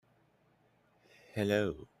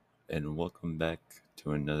Hello, and welcome back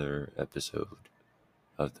to another episode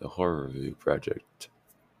of the Horror Review Project.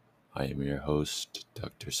 I am your host,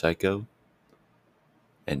 Dr. Psycho,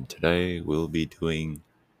 and today we'll be doing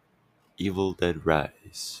Evil Dead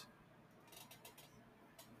Rise.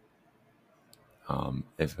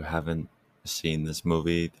 If you haven't seen this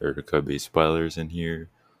movie, there could be spoilers in here,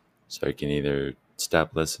 so you can either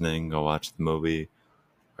stop listening, go watch the movie,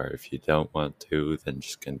 or if you don't want to, then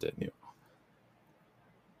just continue.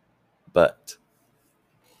 But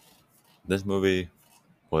this movie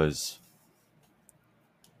was,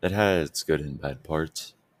 it had its good and bad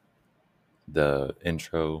parts. The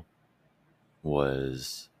intro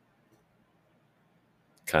was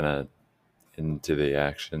kind of into the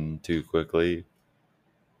action too quickly,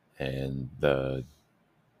 and the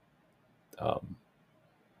um,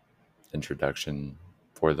 introduction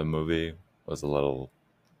for the movie was a little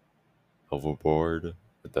overboard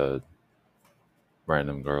with the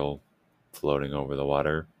random girl floating over the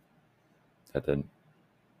water. That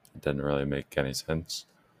didn't really make any sense.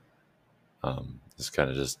 It's kind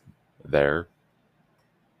of just there.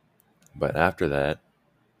 But after that,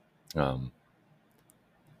 um,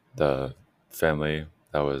 the family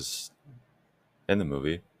that was in the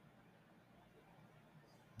movie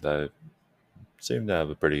that seemed to have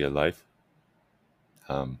a pretty good life.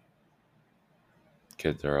 Um,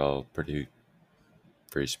 Kids are all pretty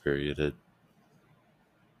free spirited.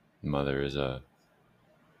 Mother is a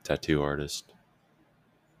tattoo artist.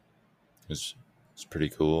 It's pretty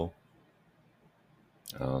cool.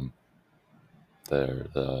 Um,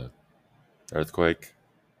 the earthquake,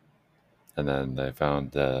 and then they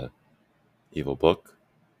found the evil book.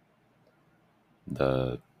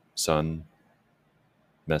 The son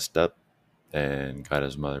messed up and got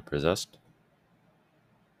his mother possessed,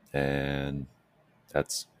 and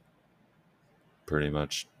that's pretty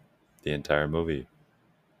much the entire movie,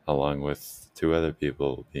 along with two other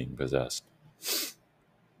people being possessed,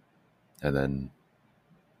 and then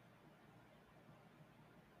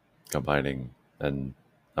combining and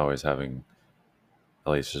always having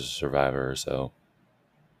at least a survivor or so.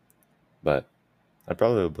 But I'd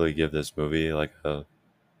probably give this movie like a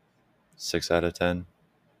 6 out of 10.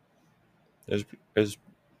 It was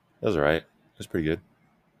alright. It was pretty good.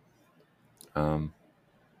 Um,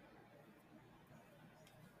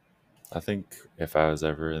 I think if I was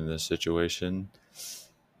ever in this situation,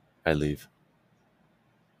 I'd leave.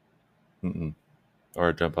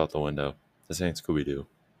 Or jump out the window. This ain't Scooby Doo.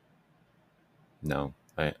 No,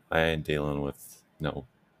 I ain't dealing with no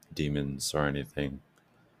demons or anything.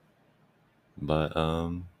 But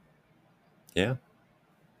yeah.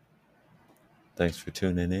 Thanks for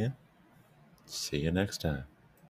tuning in. See you next time.